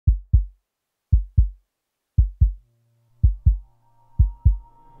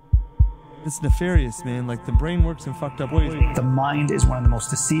It's nefarious, man. Like, the brain works in fucked up ways. The mind is one of the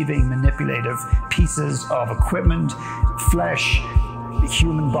most deceiving, manipulative pieces of equipment, flesh,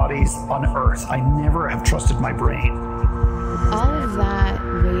 human bodies on earth. I never have trusted my brain. All of that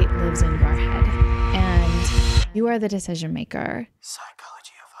weight lives in your head, and you are the decision maker.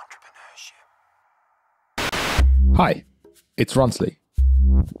 Psychology of Entrepreneurship. Hi, it's Ronsley.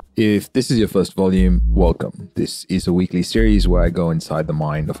 If this is your first volume, welcome. This is a weekly series where I go inside the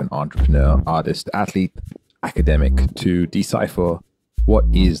mind of an entrepreneur, artist, athlete, academic to decipher what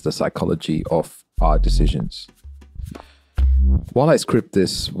is the psychology of our decisions. While I script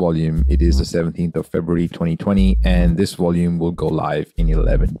this volume, it is the 17th of February 2020, and this volume will go live in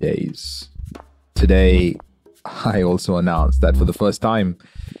 11 days. Today, I also announced that for the first time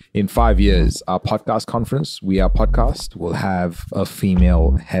in 5 years, our podcast conference, We Are Podcast, will have a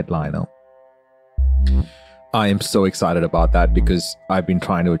female headliner. I am so excited about that because I've been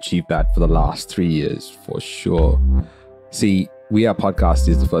trying to achieve that for the last 3 years for sure. See, We Are Podcast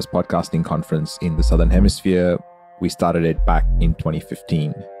is the first podcasting conference in the Southern Hemisphere. We started it back in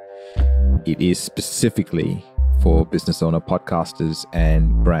 2015. It is specifically for business owner podcasters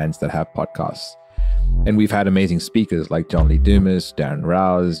and brands that have podcasts. And we've had amazing speakers like John Lee Dumas, Darren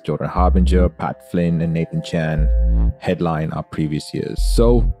Rouse, Jordan Harbinger, Pat Flynn, and Nathan Chan headline our previous years.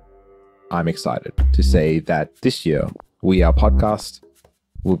 So I'm excited to say that this year, We Are Podcast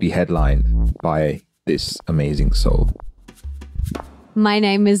will be headlined by this amazing soul. My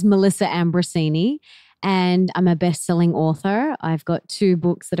name is Melissa Ambrosini, and I'm a best-selling author. I've got 2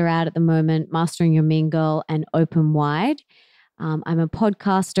 books that are out at the moment, Mastering Your Mean Girl and Open Wide. I'm a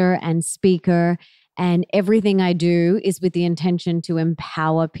podcaster and speaker, and everything I do is with the intention to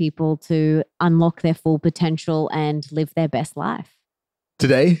empower people to unlock their full potential and live their best life.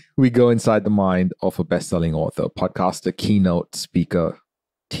 Today, we go inside the mind of a best-selling author, podcaster, keynote speaker,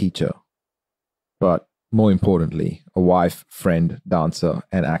 teacher, but more importantly, a wife, friend, dancer,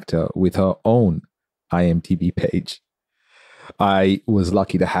 and actor with her own IMDb page. I was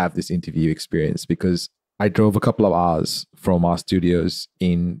lucky to have this interview experience because I drove a couple of hours from our studios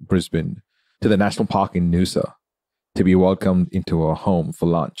in Brisbane to the National Park in Noosa to be welcomed into her home for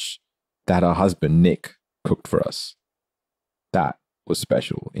lunch that her husband, Nick, cooked for us. That was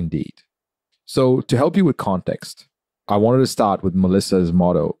special indeed. So to help you with context, I wanted to start with Melissa's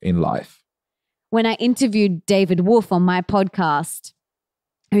motto in life. When I interviewed David Wolf on my podcast,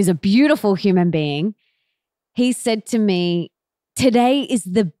 who's a beautiful human being, he said to me, "Today is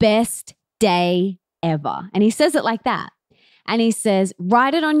the best day ever." And he says it like that. And he says,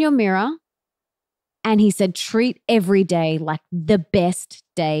 write it on your mirror. And he said, treat every day like the best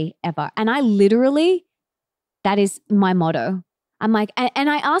day ever. And I literally, that is my motto. I'm like, and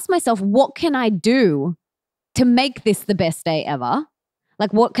I asked myself, what can I do to make this the best day ever?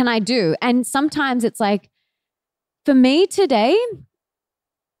 Like, what can I do? And sometimes it's like, for me today,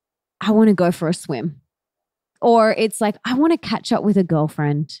 I want to go for a swim. Or it's like, I want to catch up with a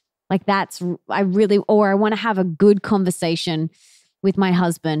girlfriend. Like or I want to have a good conversation with my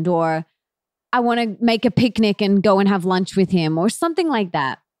husband, or I want to make a picnic and go and have lunch with him or something like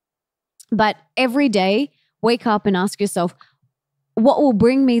that. But every day, wake up and ask yourself, what will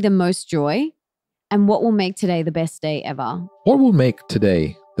bring me the most joy and what will make today the best day ever? What will make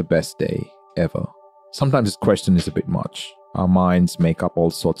today the best day ever? Sometimes this question is a bit much. Our minds make up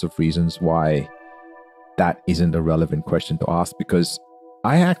all sorts of reasons why that isn't a relevant question to ask, because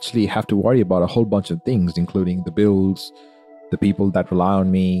I actually have to worry about a whole bunch of things, including the bills, the people that rely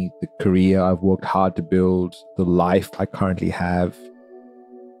on me, the career I've worked hard to build, the life I currently have.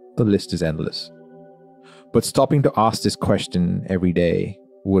 The list is endless. But stopping to ask this question every day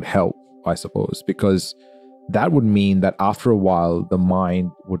would help, I suppose, because that would mean that after a while, the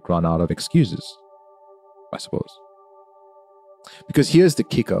mind would run out of excuses, I suppose. Because here's the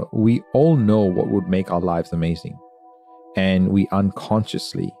kicker. We all know what would make our lives amazing. And we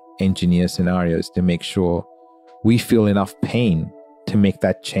unconsciously engineer scenarios to make sure we feel enough pain to make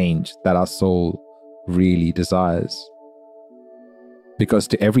that change that our soul really desires. Because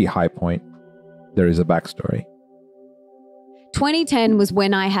to every high point, there is a backstory. 2010 was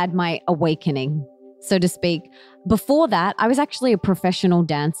when I had my awakening, so to speak. Before that, I was actually a professional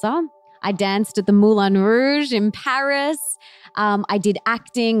dancer. I danced at the Moulin Rouge in Paris. I did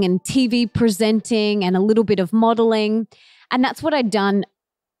acting and TV presenting and a little bit of modeling. And that's what I'd done.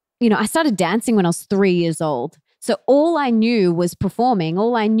 You know, I started dancing when I was 3 years old. So all I knew was performing.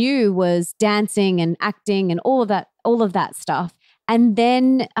 All I knew was dancing and acting and all of that stuff. And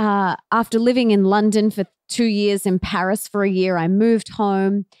then after living in London for 2 years, in Paris for a year, I moved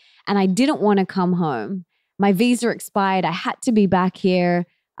home and I didn't want to come home. My visa expired. I had to be back here.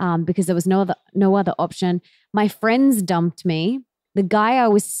 because there was no other option. My friends dumped me. The guy I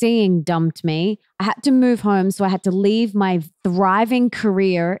was seeing dumped me. I had to move home, so I had to leave my thriving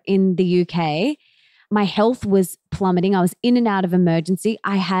career in the UK. My health was plummeting. I was in and out of emergency.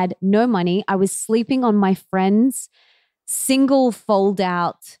 I had no money. I was sleeping on my friend's single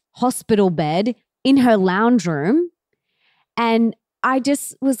fold-out hospital bed in her lounge room. And I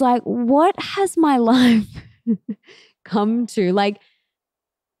just was like, what has my life come to? Like,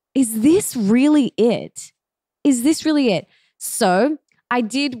 is this really it? Is this really it? So I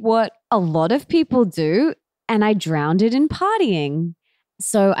did what a lot of people do, and I drowned it in partying.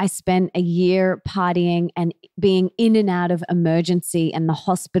 So I spent a year partying and being in and out of emergency and the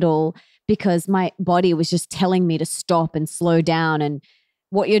hospital because my body was just telling me to stop and slow down. And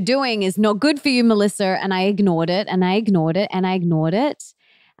what you're doing is not good for you, Melissa. And I ignored it and I ignored it and I ignored it.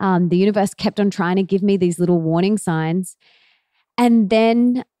 The universe kept on trying to give me these little warning signs. And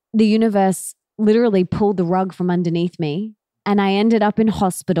then the universe literally pulled the rug from underneath me. And I ended up in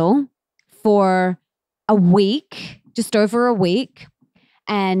hospital for a week, just over a week.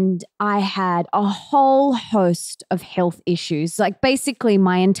 And I had a whole host of health issues. Like basically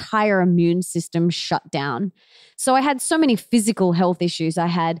my entire immune system shut down. So I had so many physical health issues. I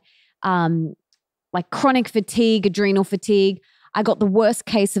had like chronic fatigue, adrenal fatigue. I got the worst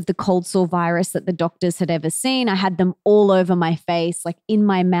case of the cold sore virus that the doctors had ever seen. I had them all over my face, like in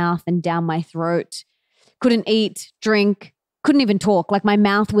my mouth and down my throat. Couldn't eat, drink, couldn't even talk. Like my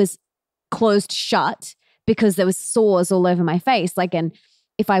mouth was closed shut because there was sores all over my face. Like, and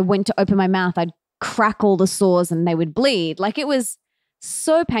if I went to open my mouth, I'd crack all the sores and they would bleed. Like it was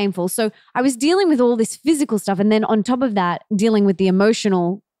so painful. So I was dealing with all this physical stuff. And then on top of that, dealing with the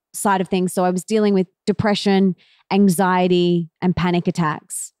emotional side of things. So I was dealing with depression, anxiety, and panic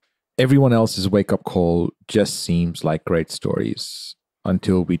attacks. Everyone else's wake-up call just seems like great stories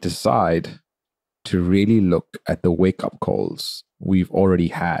until we decide to really look at the wake-up calls we've already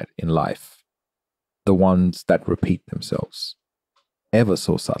had in life, the ones that repeat themselves, ever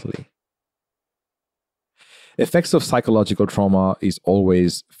so subtly. Effects of psychological trauma is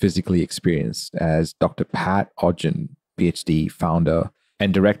always physically experienced, as Dr. Pat Ogden, PhD, founder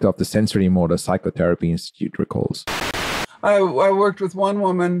and director of the Sensory Motor Psychotherapy Institute recalls. I worked with one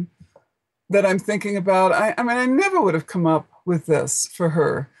woman that I'm thinking about. I mean, I never would have come up with this for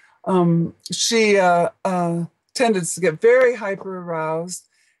her. She tended to get very hyper aroused.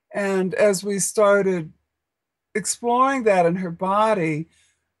 And as we started exploring that in her body,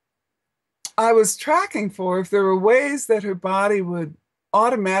 I was tracking for if there were ways that her body would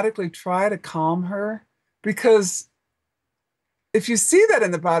automatically try to calm her, because if you see that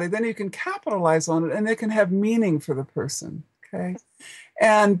in the body, then you can capitalize on it and it can have meaning for the person, okay?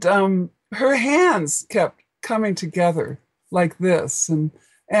 And her hands kept coming together like this.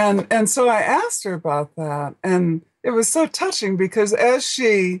 And so I asked her about that. And it was so touching because as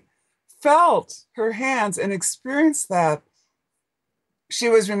she felt her hands and experienced that, she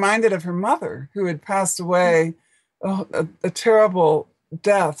was reminded of her mother, who had passed away a terrible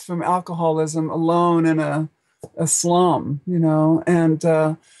death from alcoholism, alone in a slum, you know, and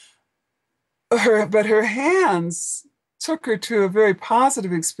her hands took her to a very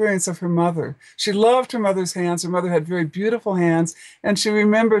positive experience of her mother. She loved her mother's hands. Her mother had very beautiful hands, and she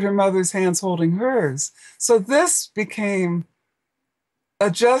remembered her mother's hands holding hers. So this became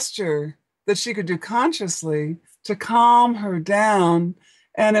a gesture that she could do consciously to calm her down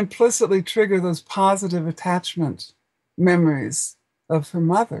and implicitly trigger those positive attachment memories of her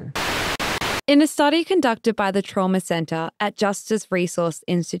mother. In a study conducted by the Trauma Center at Justice Resource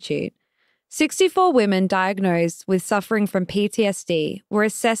Institute, 64 women diagnosed with suffering from PTSD were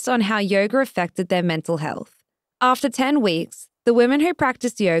assessed on how yoga affected their mental health. After 10 weeks, the women who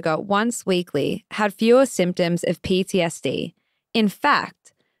practiced yoga once weekly had fewer symptoms of PTSD. In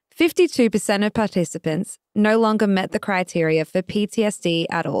fact, 52% of participants no longer met the criteria for PTSD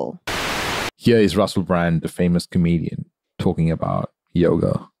at all. Here is Russell Brand, the famous comedian, talking about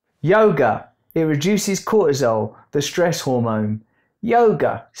yoga. Yoga, it reduces cortisol, the stress hormone.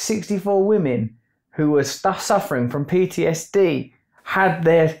 Yoga, 64 women who were suffering from PTSD had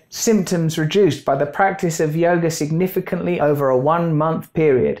their symptoms reduced by the practice of yoga significantly over a 1-month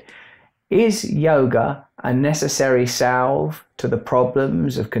period. Is yoga a necessary salve to the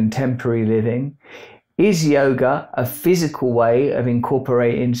problems of contemporary living? Is yoga a physical way of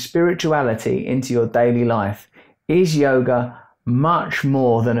incorporating spirituality into your daily life? Is yoga much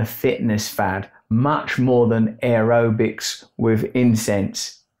more than a fitness fad, much more than aerobics with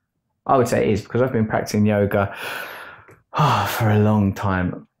incense? I would say it is, because I've been practicing yoga for a long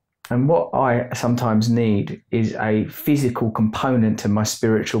time. And what I sometimes need is a physical component to my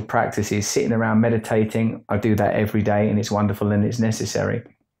spiritual practices. Sitting around meditating, I do that every day and it's wonderful and it's necessary.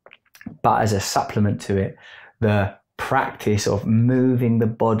 But as a supplement to it, the practice of moving the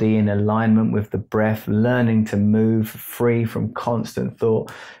body in alignment with the breath, learning to move free from constant thought,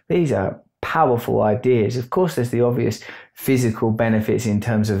 these are powerful ideas. Of course, there's the obvious physical benefits in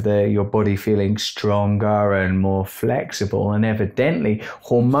terms of your body feeling stronger and more flexible, and evidently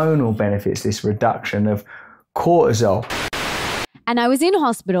hormonal benefits, this reduction of cortisol. And I was in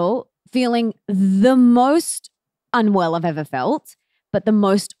hospital feeling the most unwell I've ever felt, but the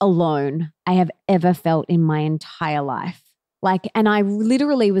most alone I have ever felt in my entire life. And I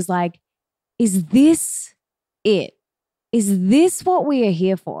literally was like, is this it? Is this what we are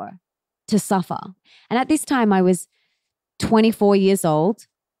here for? To suffer. And at this time I was 24 years old,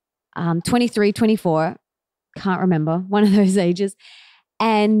 23, 24, can't remember, one of those ages.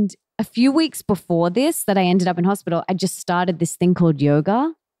 And a few weeks before this, that I ended up in hospital, I just started this thing called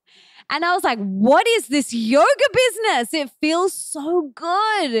yoga. And I was like, what is this yoga business? It feels so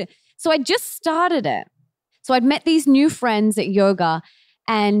good. So I just started it. So I'd met these new friends at yoga,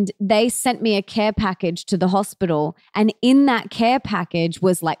 and they sent me a care package to the hospital. And in that care package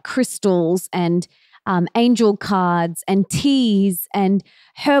was like crystals and angel cards and teas and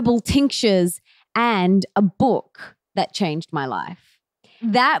herbal tinctures and a book that changed my life.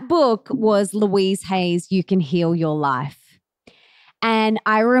 That book was Louise Hay's You Can Heal Your Life. And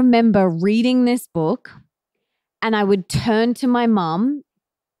I remember reading this book, and I would turn to my mom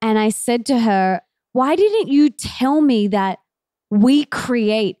and I said to her, why didn't you tell me that we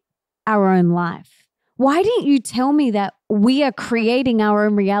create our own life? Why didn't you tell me that we are creating our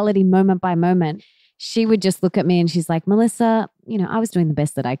own reality moment by moment? She would just look at me and she's like, Melissa, I was doing the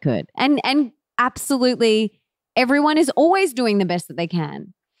best that I could. And absolutely everyone is always doing the best that they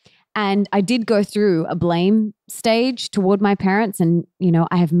can. And I did go through a blame stage toward my parents, and,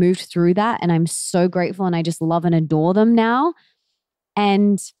 I have moved through that, and I'm so grateful, and I just love and adore them now.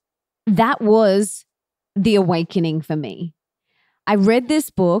 And that was the awakening for me. I read this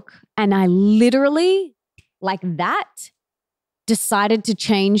book and I literally, like that, decided to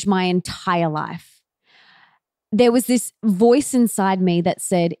change my entire life. There was this voice inside me that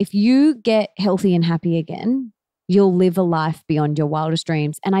said, if you get healthy and happy again, you'll live a life beyond your wildest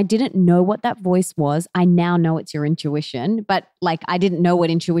dreams. And I didn't know what that voice was. I now know it's your intuition, but I didn't know what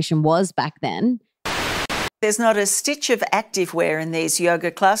intuition was back then. There's not a stitch of activewear in these yoga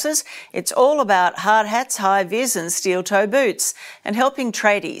classes. It's all about hard hats, high vis and steel toe boots, and helping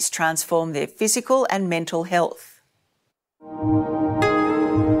tradies transform their physical and mental health.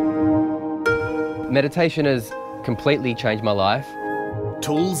 Meditation has completely changed my life.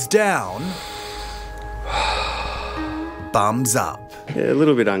 Tools down, bums up. Yeah, a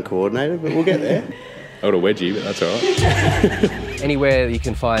little bit uncoordinated, but we'll get there. I got a wedgie, but that's all right. Anywhere you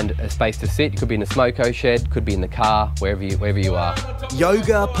can find a space to sit. You could be in a smoko shed, could be in the car, wherever you are.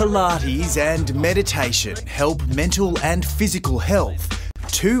 Yoga, Pilates and meditation help mental and physical health.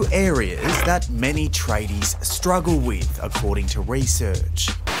 Two areas that many tradies struggle with, according to research.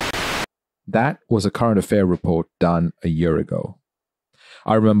 That was a current affair report done a year ago.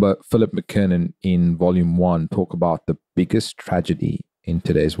 I remember Philip McKernan in Volume 1 talk about the biggest tragedy in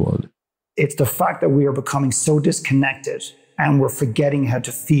today's world. It's the fact that we are becoming so disconnected and we're forgetting how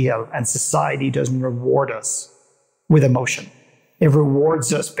to feel, and society doesn't reward us with emotion. It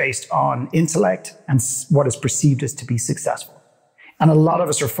rewards us based on intellect and what is perceived as to be successful. And a lot of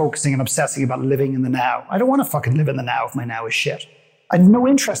us are focusing and obsessing about living in the now. I don't want to fucking live in the now if my now is shit. I have no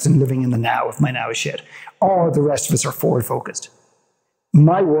interest in living in the now if my now is shit. Or the rest of us are forward focused.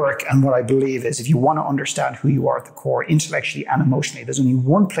 My work and what I believe is, if you want to understand who you are at the core, intellectually and emotionally, there's only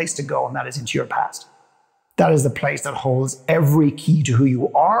one place to go, and that is into your past. That is the place that holds every key to who you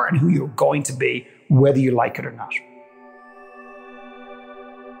are and who you're going to be, whether you like it or not.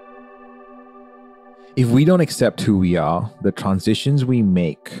 If we don't accept who we are, the transitions we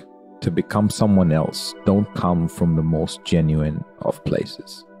make to become someone else don't come from the most genuine of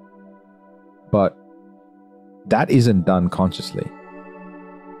places. But that isn't done consciously.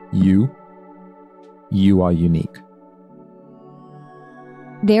 You are unique.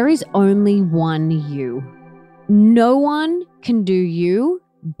 There is only one you. No one can do you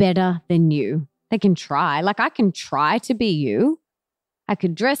better than you. They can try. I can try to be you. I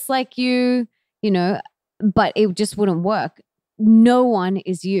could dress like you, but it just wouldn't work. No one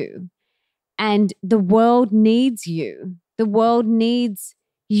is you. And the world needs you. The world needs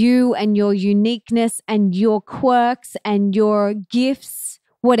you and your uniqueness and your quirks and your gifts,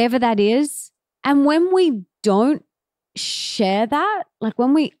 whatever that is. And when we don't share that, like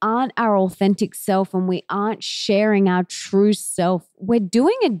when we aren't our authentic self and we aren't sharing our true self, we're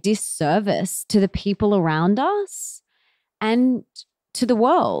doing a disservice to the people around us and to the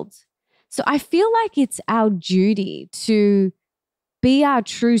world. So I feel like it's our duty to be our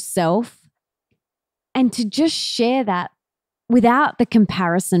true self and to just share that without the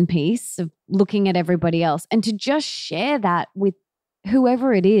comparison piece of looking at everybody else, and to just share that with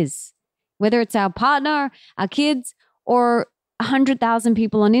whoever it is, whether it's our partner, our kids, or 100,000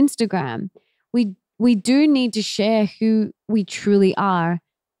 people on Instagram. We do need to share who we truly are.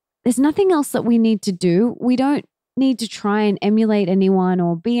 There's nothing else that we need to do. We don't need to try and emulate anyone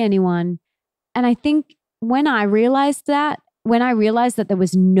or be anyone. And I think when I realized that there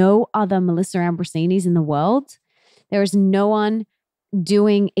was no other Melissa Ambrosinis in the world, there is no one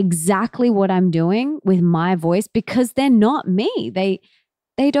doing exactly what I'm doing with my voice, because they're not me.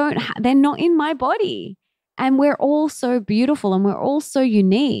 They're not in my body. And we're all so beautiful and we're all so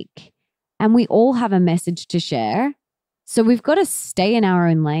unique. And we all have a message to share. So we've got to stay in our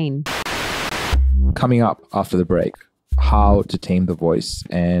own lane. Coming up after the break, how to tame the voice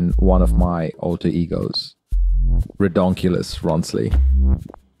and one of my alter egos, Redonkulous Ronsley.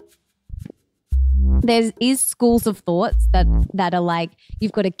 There is schools of thoughts that are like,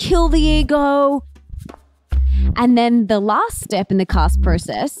 you've got to kill the ego. And then the last step in the cast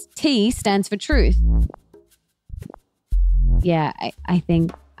process, T, stands for truth. Yeah, I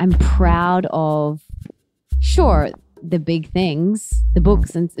think I'm proud of, sure, the big things, the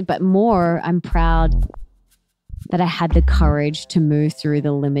books, but more, I'm proud that I had the courage to move through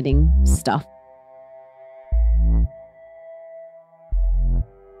the limiting stuff.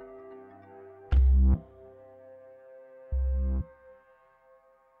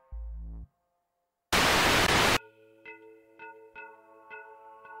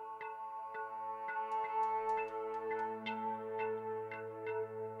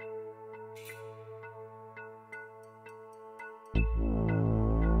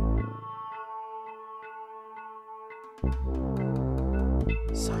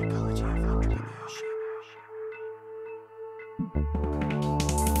 Psychology of Entrepreneurship.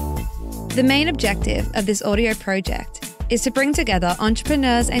 The main objective of this audio project is to bring together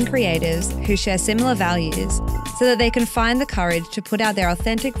entrepreneurs and creatives who share similar values so that they can find the courage to put out their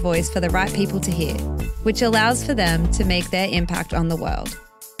authentic voice for the right people to hear, which allows for them to make their impact on the world.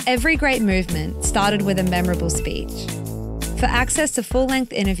 Every great movement started with a memorable speech. For access to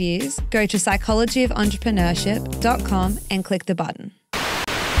full-length interviews, go to psychologyofentrepreneurship.com and click the button.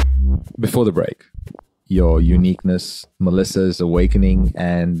 Before the break, your uniqueness, Melissa's awakening,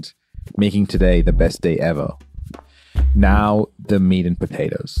 and making today the best day ever. Now the meat and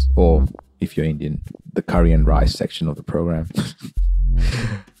potatoes, or if you're Indian, the curry and rice section of the program.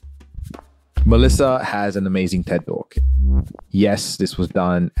 Melissa has an amazing TED Talk. Yes, this was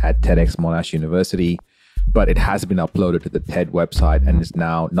done at TEDx Monash University, but it has been uploaded to the TED website and is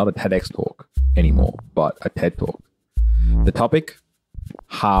now not a TEDx talk anymore, but a TED Talk. The topic,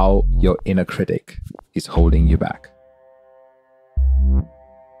 how your inner critic is holding you back.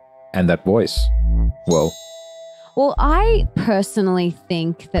 And that voice, well, I personally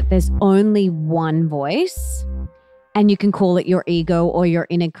think that there's only one voice, and you can call it your ego or your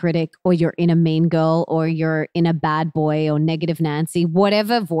inner critic or your inner mean girl or your inner bad boy or negative Nancy,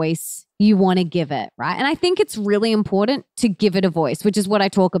 whatever voice you want to give it, right? And I think it's really important to give it a voice, which is what I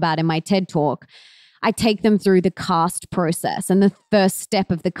talk about in my TED Talk. I take them through the cast process. And the first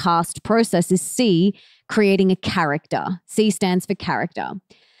step of the cast process is C, creating a character. C stands for character.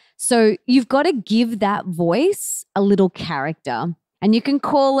 So you've got to give that voice a little character. And you can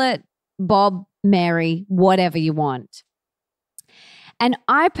call it Bob, Mary, whatever you want. And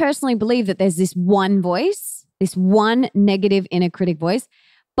I personally believe that there's this one voice, this one negative inner critic voice,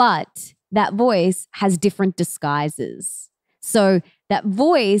 but that voice has different disguises. So that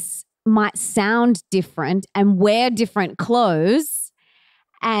voice might sound different and wear different clothes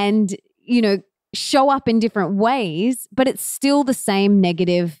and, show up in different ways, but it's still the same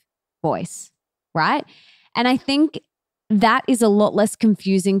negative voice, right? And I think that is a lot less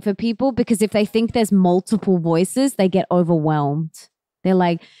confusing for people, because if they think there's multiple voices, they get overwhelmed. They're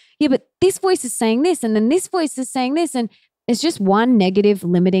like, yeah, but this voice is saying this, and then this voice is saying this, and it's just one negative,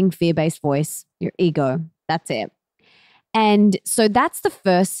 limiting, fear-based voice, your ego. That's it. And so that's the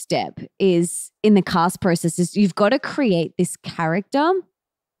first step is in the cast process is you've got to create this character.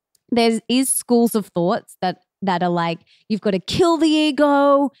 There is schools of thoughts that are like, you've got to kill the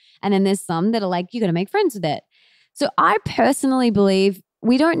ego. And then there's some that are like, you got to make friends with it. So I personally believe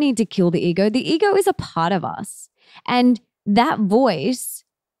we don't need to kill the ego. The ego is a part of us. And that voice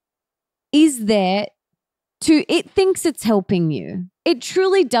is there it thinks it's helping you. It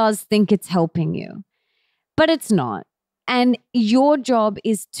truly does think it's helping you, but it's not. And your job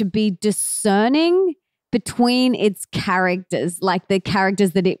is to be discerning between its characters, like the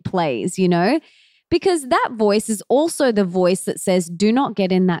characters that it plays, you know, because that voice is also the voice that says, do not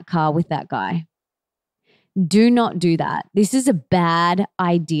get in that car with that guy. Do not do that. This is a bad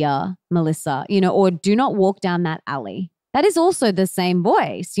idea, Melissa, you know, or do not walk down that alley. That is also the same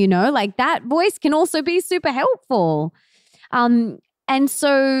voice, you know, like that voice can also be super helpful. And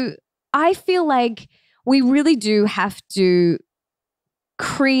so I feel like we really do have to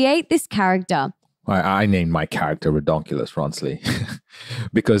create this character. I named my character Redonkulous, Ronsley,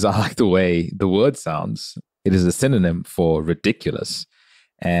 because I like the way the word sounds. It is a synonym for ridiculous,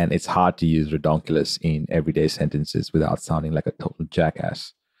 and it's hard to use redonkulous in everyday sentences without sounding like a total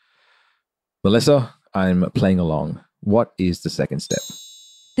jackass. Melissa, I'm playing along. What is the second step?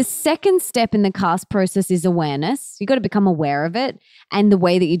 The second step in the cast process is awareness. You got to become aware of it. And the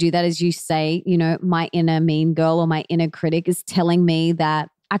way that you do that is you say, you know, my inner mean girl or my inner critic is telling me that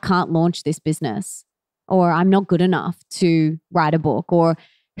I can't launch this business, or I'm not good enough to write a book, or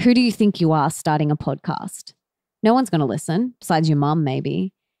who do you think you are starting a podcast? No one's going to listen besides your mom,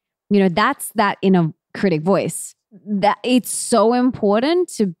 maybe. You know, that's that inner critic voice. That it's so important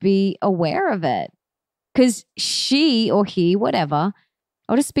to be aware of it, because she or he, whatever,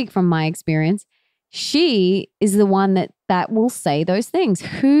 I'll just speak from my experience. She is the one that will say those things.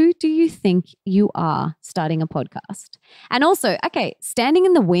 Who do you think you are starting a podcast? And also, okay, standing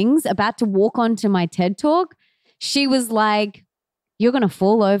in the wings, about to walk onto my TED Talk, she was like, you're going to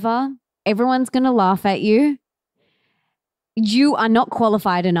fall over. Everyone's going to laugh at you. You are not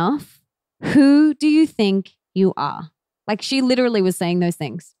qualified enough. Who do you think you are? Like, she literally was saying those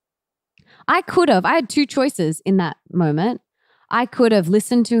things. I had two choices in that moment. I could have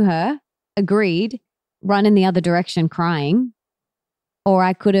listened to her, agreed, run in the other direction crying, or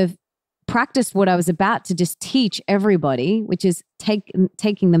I could have practiced what I was about to just teach everybody, which is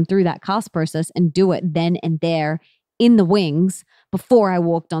taking them through that cast process and do it then and there in the wings before I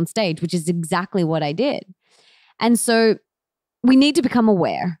walked on stage, which is exactly what I did. And so we need to become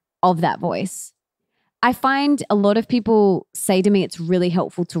aware of that voice. I find a lot of people say to me it's really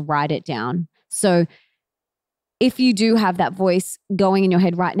helpful to write it down. So if you do have that voice going in your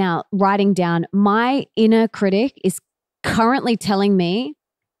head right now, writing down, my inner critic is currently telling me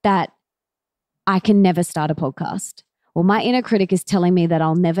that I can never start a podcast, or my inner critic is telling me that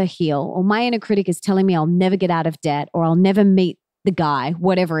I'll never heal, or my inner critic is telling me I'll never get out of debt, or I'll never meet the guy,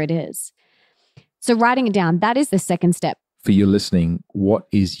 whatever it is. So writing it down, that is the second step. For you listening, what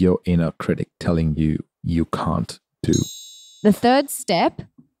is your inner critic telling you you can't do? The third step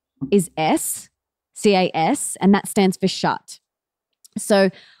is S, CAS, and that stands for shut. So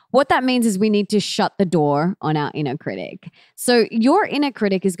what that means is we need to shut the door on our inner critic. So your inner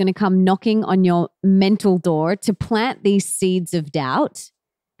critic is going to come knocking on your mental door to plant these seeds of doubt,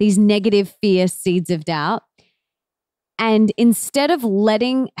 these negative fear seeds of doubt. And instead of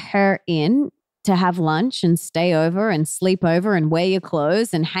letting her in to have lunch and stay over and sleep over and wear your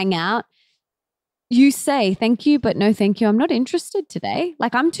clothes and hang out, you say, thank you, but no thank you. I'm not interested today.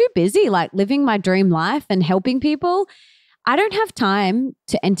 Like, I'm too busy, like living my dream life and helping people. I don't have time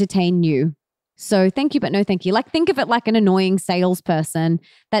to entertain you. So thank you, but no thank you. Like, think of it like an annoying salesperson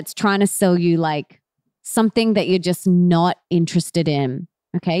that's trying to sell you like something that you're just not interested in.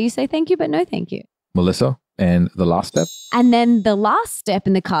 Okay. You say thank you, but no thank you. Melissa, and the last step? And then the last step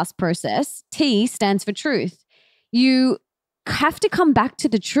in the cast process, T, stands for truth. You have to come back to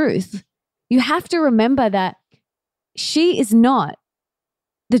the truth. You have to remember that she is not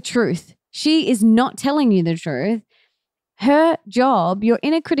the truth. She is not telling you the truth. Her job, your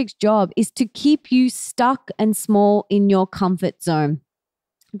inner critic's job, is to keep you stuck and small in your comfort zone.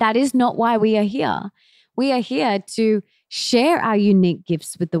 That is not why we are here. We are here to share our unique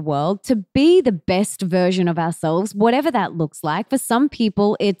gifts with the world, to be the best version of ourselves, whatever that looks like. For some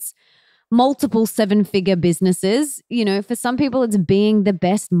people, it's multiple 7-figure businesses. You know, for some people, it's being the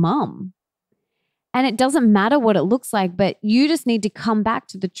best mom. And it doesn't matter what it looks like, but you just need to come back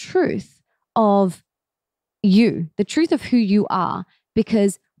to the truth of you, the truth of who you are,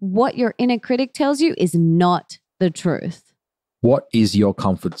 because what your inner critic tells you is not the truth. What is your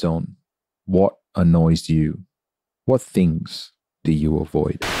comfort zone? What annoys you? What things do you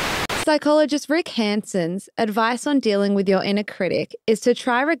avoid? Psychologist Rick Hanson's advice on dealing with your inner critic is to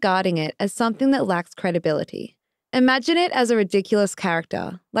try regarding it as something that lacks credibility. Imagine it as a ridiculous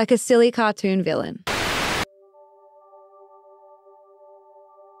character, like a silly cartoon villain.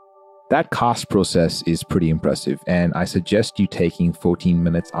 That cast process is pretty impressive, and I suggest you taking 14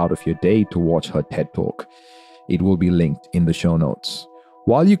 minutes out of your day to watch her TED Talk. It will be linked in the show notes.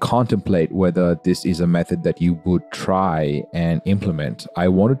 While you contemplate whether this is a method that you would try and implement, I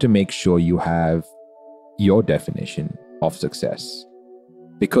wanted to make sure you have your definition of success.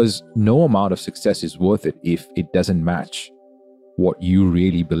 Because no amount of success is worth it if it doesn't match what you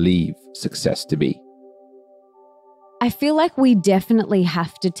really believe success to be. I feel like we definitely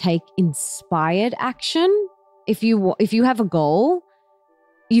have to take inspired action. If you have a goal,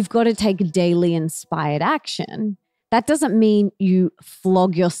 you've got to take daily inspired action. That doesn't mean you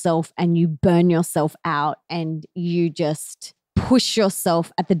flog yourself and you burn yourself out and you just push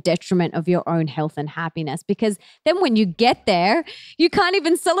yourself at the detriment of your own health and happiness. Because then when you get there, you can't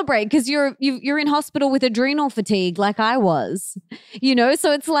even celebrate because you're in hospital with adrenal fatigue like I was.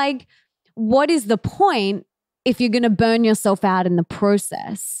 So it's like, what is the point if you're going to burn yourself out in the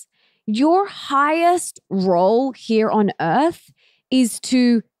process? Your highest role here on earth is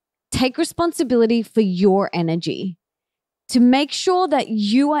to take responsibility for your energy, to make sure that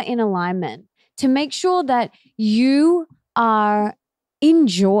you are in alignment, to make sure that you are in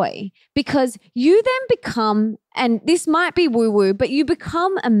joy, because you then become, and this might be woo-woo, but you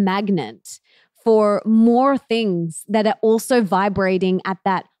become a magnet for more things that are also vibrating at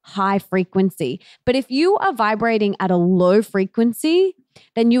that high frequency. But if you are vibrating at a low frequency,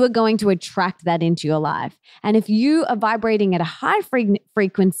 then you are going to attract that into your life. And if you are vibrating at a high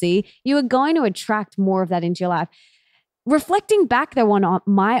frequency, you are going to attract more of that into your life. Reflecting back though on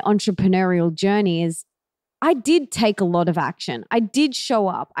my entrepreneurial journey is I did take a lot of action. I did show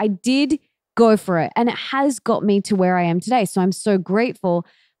up. I did go for it. And it has got me to where I am today. So I'm so grateful.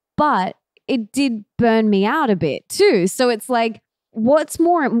 But it did burn me out a bit too. So it's like, what's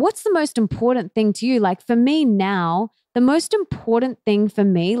the most important thing to you? Like for me now, the most important thing for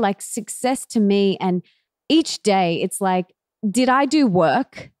me, like success to me, and each day it's like, did I do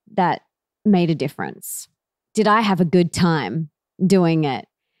work that made a difference? Did I have a good time doing it?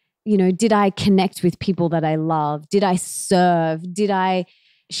 Did I connect with people that I love? Did I serve? Did I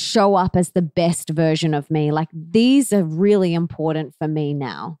show up as the best version of me? Like these are really important for me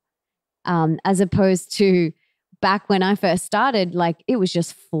now. As opposed to back when I first started, like it was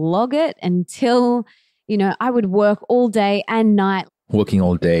just flog it until, I would work all day and night. Working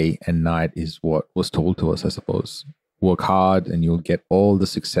all day and night is what was told to us, I suppose. Work hard and you'll get all the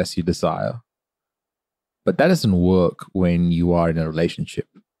success you desire. But that doesn't work when you are in a relationship,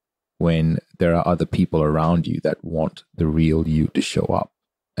 when there are other people around you that want the real you to show up,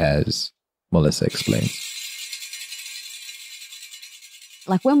 as Melissa explained.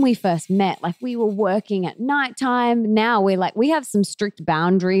 Like when we first met, like we were working at nighttime. Now we have some strict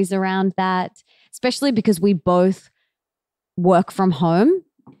boundaries around that, especially because we both work from home,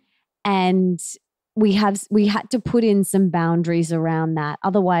 and we had to put in some boundaries around that.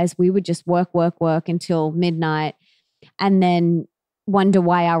 Otherwise we would just work until midnight and then wonder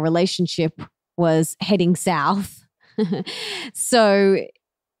why our relationship was heading south. So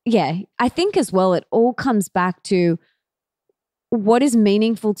yeah, I think as well, it all comes back to what is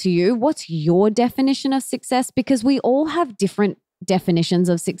meaningful to you? What's your definition of success? Because we all have different definitions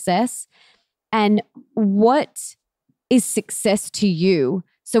of success. And what is success to you?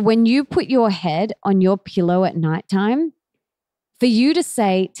 So when you put your head on your pillow at nighttime, for you to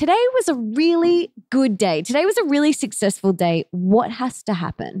say, today was a really good day. Today was a really successful day. What has to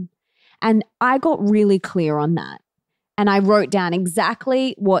happen? And I got really clear on that. And I wrote down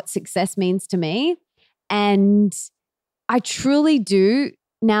exactly what success means to me. And I truly do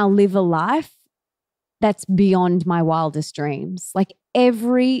now live a life that's beyond my wildest dreams. Like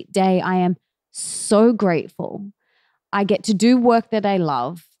every day I am so grateful. I get to do work that I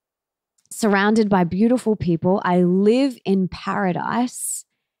love, surrounded by beautiful people. I live in paradise.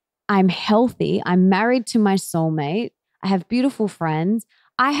 I'm healthy. I'm married to my soulmate. I have beautiful friends.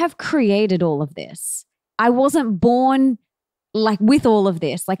 I have created all of this. I wasn't born like with all of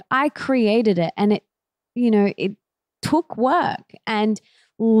this. Like I created it, and it took work and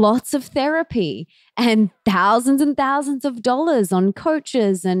lots of therapy and thousands of dollars on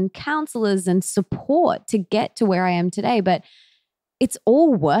coaches and counselors and support to get to where I am today. But it's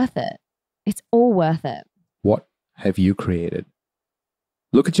all worth it. It's all worth it. What have you created?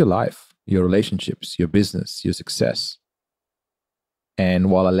 Look at your life, your relationships, your business, your success. And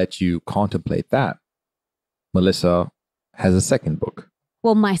while I let you contemplate that, Melissa has a second book.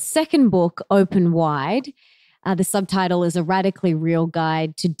 Well, my second book, Open Wide, the subtitle is A Radically Real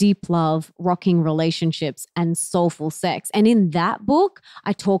Guide to Deep Love, Rocking Relationships, and Soulful Sex. And in that book,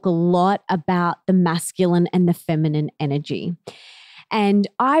 I talk a lot about the masculine and the feminine energy. And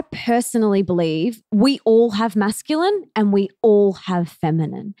I personally believe we all have masculine and we all have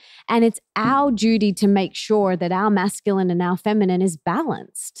feminine. And it's our duty to make sure that our masculine and our feminine is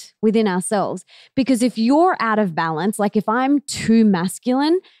balanced within ourselves. Because if you're out of balance, like if I'm too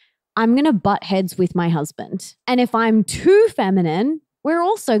masculine, I'm going to butt heads with my husband. And if I'm too feminine, we're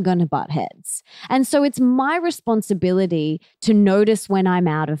also going to butt heads. And so it's my responsibility to notice when I'm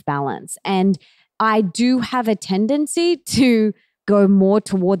out of balance. And I do have a tendency to go more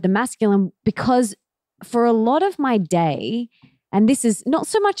toward the masculine because for a lot of my day, and this is not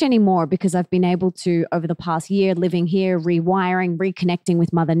so much anymore because I've been able to, over the past year, living here, rewiring, reconnecting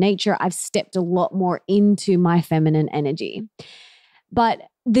with Mother Nature, I've stepped a lot more into my feminine energy. But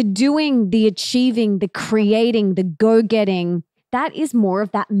the doing, the achieving, the creating, the go-getting, that is more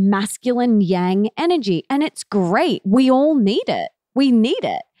of that masculine yang energy. And it's great. We all need it. We need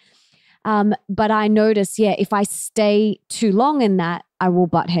it. But I notice, if I stay too long in that, I will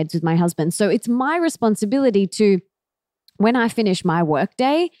butt heads with my husband. So it's my responsibility to, when I finish my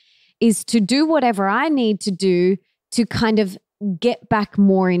workday, is to do whatever I need to do to kind of get back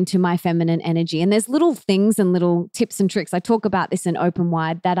more into my feminine energy. And there's little things and little tips and tricks. I talk about this in Open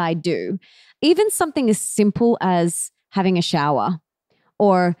Wide that I do. Even something as simple as having a shower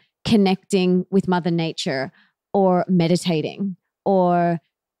or connecting with Mother Nature or meditating or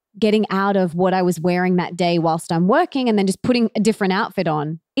getting out of what I was wearing that day whilst I'm working and then just putting a different outfit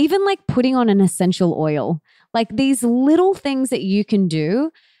on, even like putting on an essential oil, like these little things that you can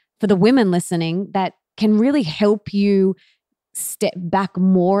do for the women listening that can really help you step back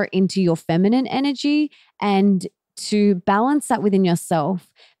more into your feminine energy and to balance that within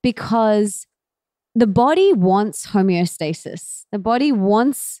yourself, because the body wants homeostasis. The body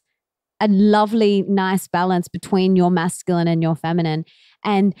wants a lovely, nice balance between your masculine and your feminine.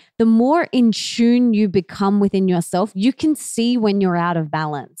 And the more in tune you become within yourself, you can see when you're out of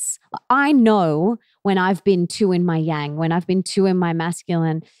balance. I know when I've been too in my yang, when I've been too in my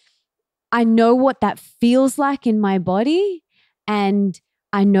masculine. I know what that feels like in my body, and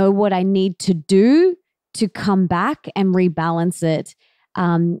I know what I need to do to come back and rebalance it.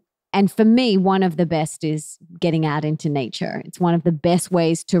 And for me, one of the best is getting out into nature. It's one of the best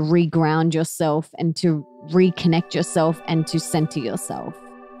ways to reground yourself and to reconnect yourself and to center yourself.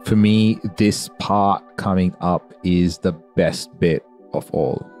 For me, this part coming up is the best bit of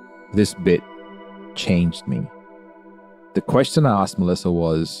all. This bit changed me. The question I asked Melissa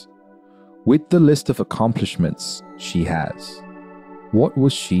was, with the list of accomplishments she has, what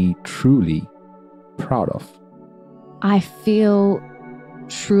was she truly proud of? I feel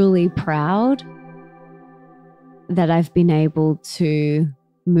truly proud that I've been able to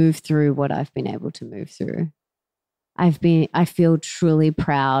move through what I've been able to move through. I feel truly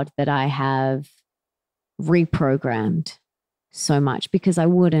proud that I have reprogrammed so much, because I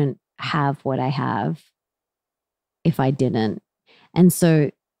wouldn't have what I have if I didn't. And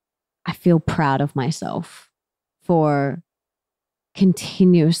so I feel proud of myself for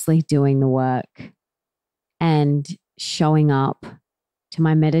continuously doing the work and showing up to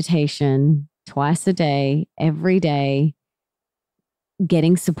my meditation twice a day, every day,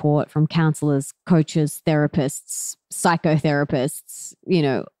 getting support from counselors, coaches, therapists, psychotherapists,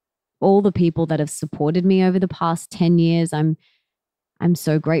 all the people that have supported me over the past 10 years. I'm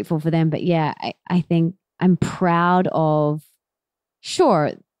so grateful for them. But yeah, I think I'm proud of,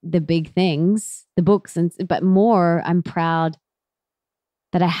 sure, the big things, the books, but more, I'm proud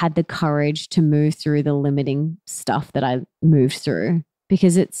that I had the courage to move through the limiting stuff that I moved through,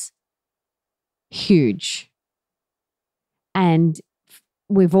 because it's huge. And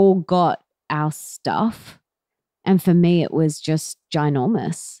we've all got our stuff. And for me, it was just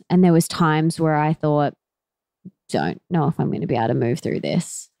ginormous. And there was times where I thought, don't know if I'm going to be able to move through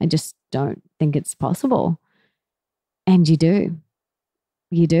this. I just don't think it's possible. And you do.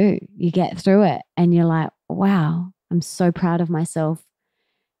 You do. You get through it and you're like, wow, I'm so proud of myself.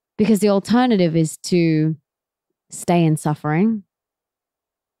 Because the alternative is to stay in suffering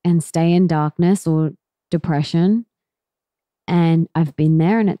and stay in darkness or depression. And I've been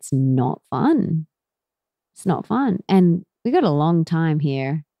there and it's not fun. It's not fun. And we got a long time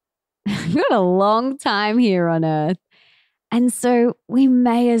here. We got a long time here on earth. And so we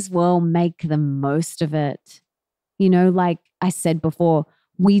may as well make the most of it. Like I said before,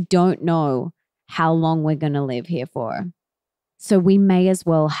 we don't know how long we're going to live here for. So we may as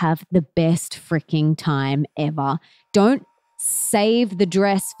well have the best freaking time ever. Don't save the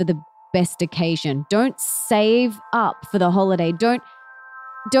dress for the best occasion. Don't save up for the holiday. Don't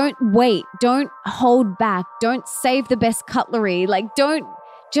wait. Don't hold back. Don't save the best cutlery. Don't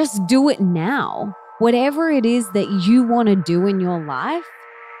just do it now. Whatever it is that you want to do in your life,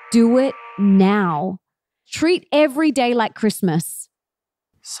 do it now. Treat every day like Christmas.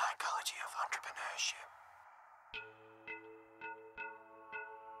 Psychology of entrepreneurship.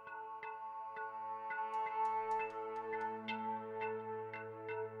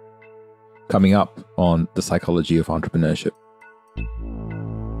 Coming up on the Psychology of Entrepreneurship.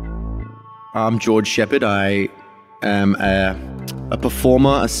 I'm George Shepherd. I am a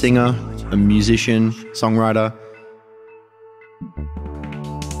performer, a singer, a musician, songwriter.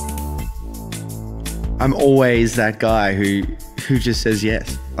 I'm always that guy who just says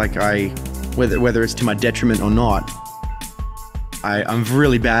yes. Like whether it's to my detriment or not, I'm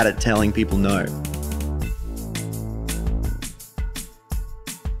really bad at telling people no.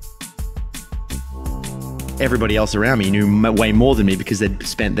 Everybody else around me knew way more than me because they'd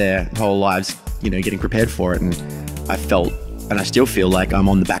spent their whole lives, getting prepared for it. And I felt, and I still feel like I'm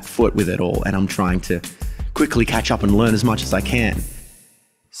on the back foot with it all, and I'm trying to quickly catch up and learn as much as I can.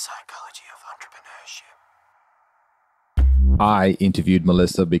 Psychology of entrepreneurship. I interviewed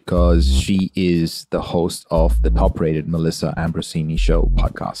Melissa because she is the host of the top-rated Melissa Ambrosini Show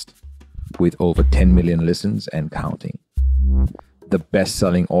podcast with over 10 million listens and counting. The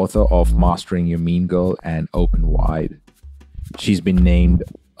best-selling author of Mastering Your Mean Girl and Open Wide. She's been named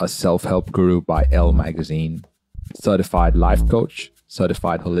a self-help guru by Elle magazine, certified life coach,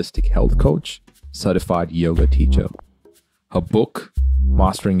 certified holistic health coach, certified yoga teacher. Her book,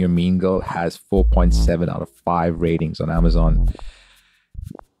 Mastering Your Mean Girl, has 4.7 out of 5 ratings on Amazon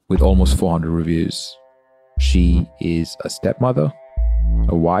with almost 400 reviews. She is a stepmother,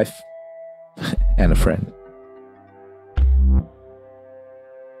 a wife, and a friend.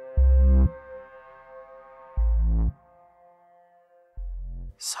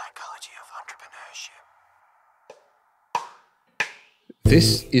 Psychology of entrepreneurship.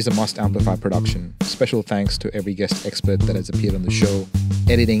 This is a Must Amplify production. Special thanks to every guest expert that has appeared on the show.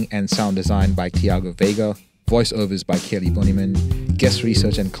 Editing and sound design by Tiago Vega. Voiceovers by Kelly Boniman. Guest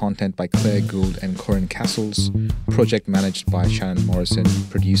research and content by Claire Gould and Corinne Castles. Project managed by Shannon Morrison.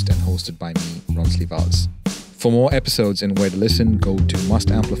 Produced and hosted by me, Ronsley Vaz. For more episodes and where to listen, go to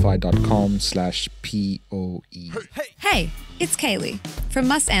mustamplify.com/POE. Hey, it's Kaylee from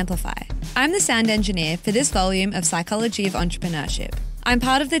Must Amplify. I'm the sound engineer for this volume of Psychology of Entrepreneurship. I'm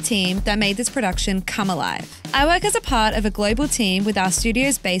part of the team that made this production come alive. I work as a part of a global team with our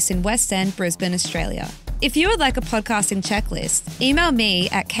studios based in West End, Brisbane, Australia. If you would like a podcasting checklist, email me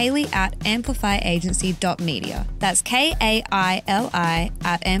at kaylee@amplifyagency.media. That's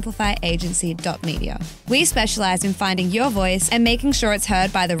KAILI@amplifyagency.media. We specialize in finding your voice and making sure it's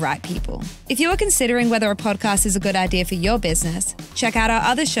heard by the right people. If you are considering whether a podcast is a good idea for your business, check out our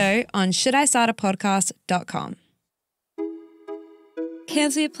other show on shouldistartapodcast.com.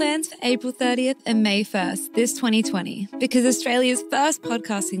 Cancel your plans for April 30th and May 1st, this 2020, because Australia's first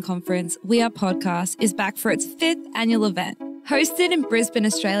podcasting conference, We Are Podcast, is back for its 5th annual event. Hosted in Brisbane,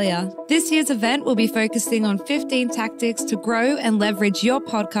 Australia, this year's event will be focusing on 15 tactics to grow and leverage your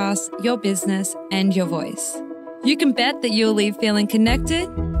podcast, your business, and your voice. You can bet that you'll leave feeling connected,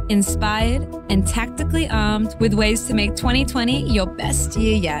 inspired, and tactically armed with ways to make 2020 your best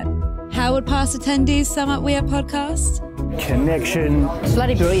year yet. How would past attendees sum up We Are Podcast? Connection.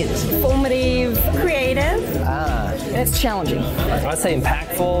 Bloody brilliant. Informative. Creative. It's challenging. I'd say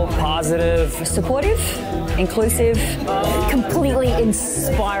impactful, positive. Supportive. Inclusive. Completely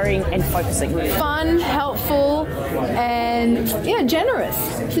inspiring and focusing. Fun, helpful, and generous.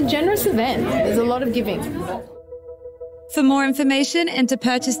 It's a generous event. There's a lot of giving. For more information and to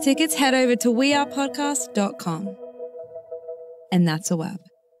purchase tickets, head over to wearepodcast.com. And that's a wrap.